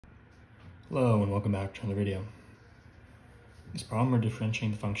Hello and welcome back to another video. In this problem, we're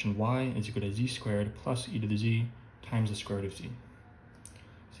differentiating the function y is equal to z squared plus e to the z times the square root of z.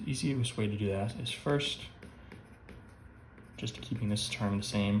 So the easiest way to do that is first just keeping this term the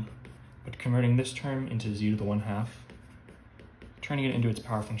same, but converting this term into z to the 1/2. Turning it into its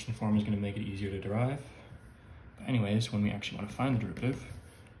power function form is going to make it easier to derive. But anyways, when we actually want to find the derivative,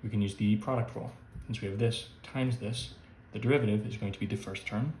 we can use the product rule. Since we have this times this, the derivative is going to be the first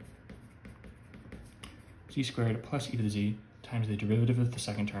term, z squared plus e to the z times the derivative of the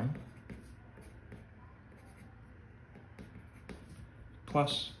second term,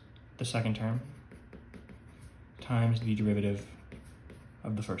 plus the second term times the derivative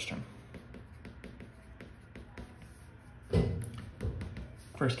of the first term.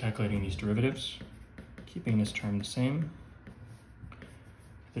 First, calculating these derivatives, keeping this term the same.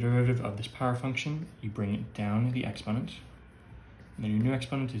 The derivative of this power function, you bring it down the exponent. And then your new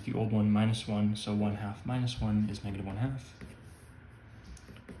exponent is the old one minus 1, so 1/2 minus 1 is negative 1/2.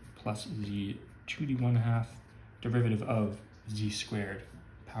 Plus the 2d 1/2 derivative of z squared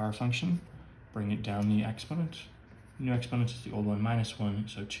power function. Bring it down the exponent. New exponent is the old one minus 1,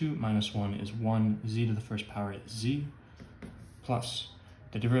 so 2 minus 1 is 1, z to the first power is z, plus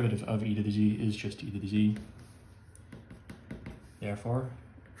the derivative of e to the z is just e to the z. Therefore,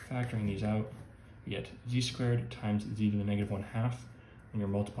 factoring these out, we get z squared times z to the negative 1/2. When you're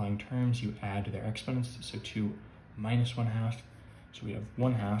multiplying terms, you add their exponents, so 2 minus 1/2. So we have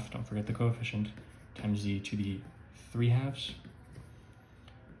 1/2, don't forget the coefficient, times z to the 3/2,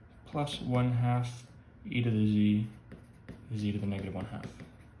 plus 1/2 e to the z, z to the negative 1/2,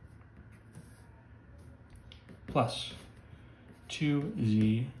 plus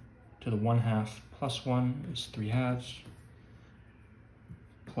 2z to the 1/2 plus 1 is 3/2,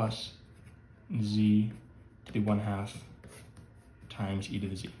 plus z to the 1/2 times e to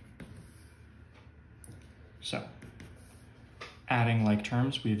the z. So, adding like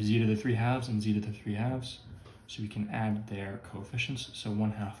terms, we have z to the 3/2 and z to the 3/2, so we can add their coefficients. So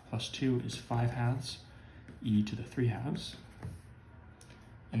 1/2 plus 2 is 5/2, e to the 3/2,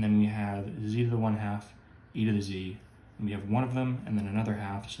 and then we have z to the 1/2, e to the z, and we have one of them and then another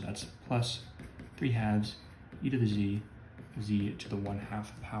half, so that's plus 3/2, e to the z, z to the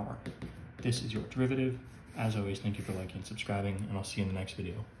 1/2 power. This is your derivative. As always, thank you for liking and subscribing, and I'll see you in the next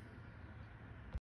video.